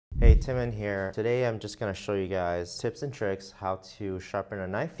Tim in here. Today I'm just gonna show you guys tips and tricks how to sharpen a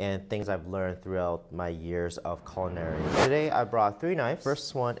knife and things I've learned throughout my years of culinary. Today I brought 3 knives.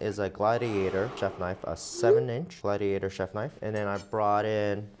 First one is a Gladiator chef knife, a 7-inch Gladiator chef knife. And then I brought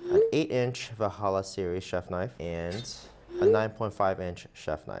in an 8-inch Valhalla series chef knife and a 9.5-inch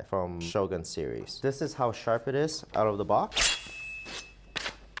chef knife from Shogun series. This is how sharp it is out of the box.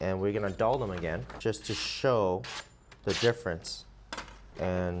 And we're gonna dull them again just to show the difference.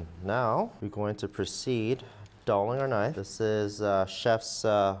 And now we're going to proceed dulling our knife. This is chef's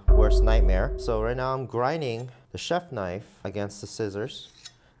worst nightmare. So right now I'm grinding the chef knife against the scissors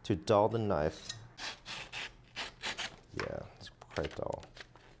to dull the knife. Yeah, it's quite dull.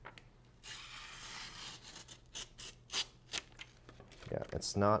 Yeah,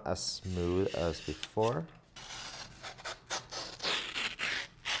 it's not as smooth as before.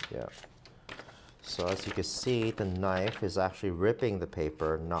 Yeah. So as you can see, the knife is actually ripping the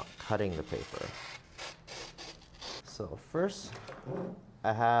paper, not cutting the paper. So first,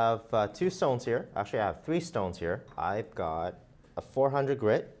 I have 2 stones here. Actually, I have 3 stones here. I've got a 400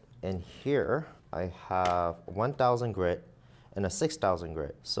 grit, and here I have 1000 grit and a 6000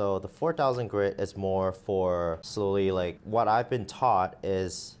 grit. So the 4000 grit is more for slowly, like what I've been taught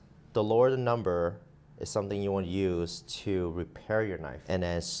is the lower the number is something you want to use to repair your knife. And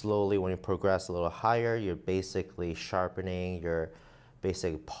then slowly when you progress a little higher, you're basically sharpening, you're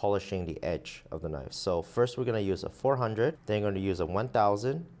basically polishing the edge of the knife. So first we're gonna use a 400, then you're gonna use a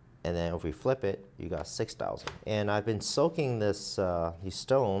 1000, and then if we flip it, you got 6000. And I've been soaking these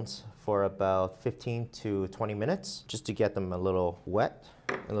stones for about 15 to 20 minutes, just to get them a little wet,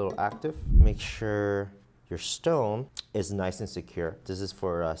 a little active. Make sure your stone is nice and secure. This is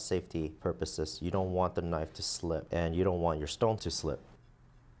for safety purposes. You don't want the knife to slip, and you don't want your stone to slip.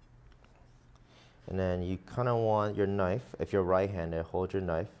 And then you kind of want your knife, if you're right-handed, hold your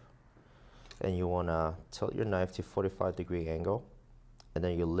knife, and you want to tilt your knife to 45-degree angle, and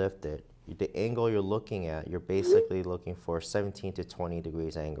then you lift it. The angle you're looking at, you're basically looking for 17 to 20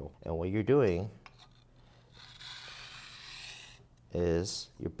 degrees angle. And what you're doing is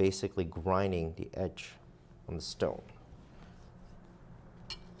you're basically grinding the edge on the stone.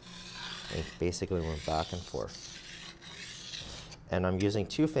 And basically went back and forth. And I'm using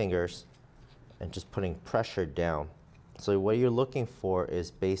 2 fingers and just putting pressure down. So what you're looking for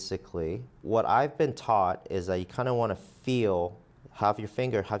is basically, what I've been taught is that you kind of want to feel, have your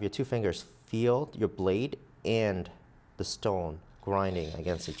 2 fingers feel your blade and the stone grinding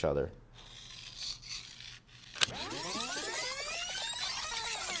against each other.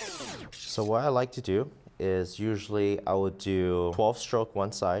 So what I like to do is usually I would do 12 stroke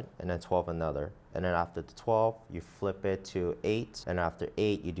one side and then 12 another. And then after the 12, you flip it to 8. And after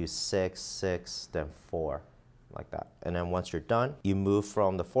 8, you do 6, 6, then 4, like that. And then once you're done, you move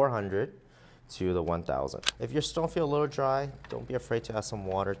from the 400 to the 1000. If your stone feel a little dry, don't be afraid to add some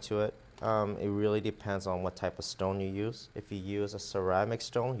water to it. It really depends on what type of stone you use. If you use a ceramic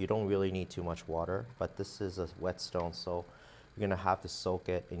stone, you don't really need too much water. But this is a whetstone, so you're gonna have to soak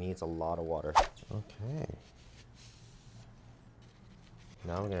it. It needs a lot of water. Okay.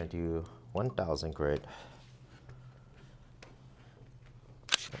 Now we're gonna do 1000 grit.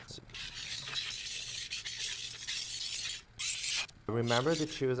 Let's see. Remember to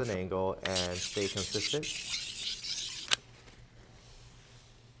choose an angle and stay consistent.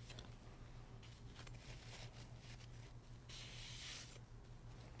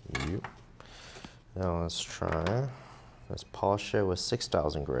 Yep. Now let's try. Let's polish it with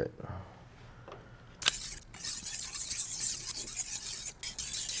 6000 grit.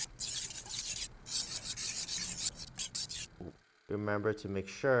 Remember to make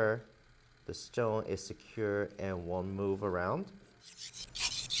sure the stone is secure and won't move around.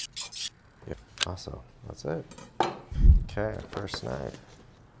 Yep. Awesome. That's it. Okay, first knife.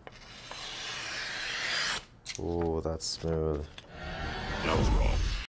 Ooh, that's smooth. Dalstrong.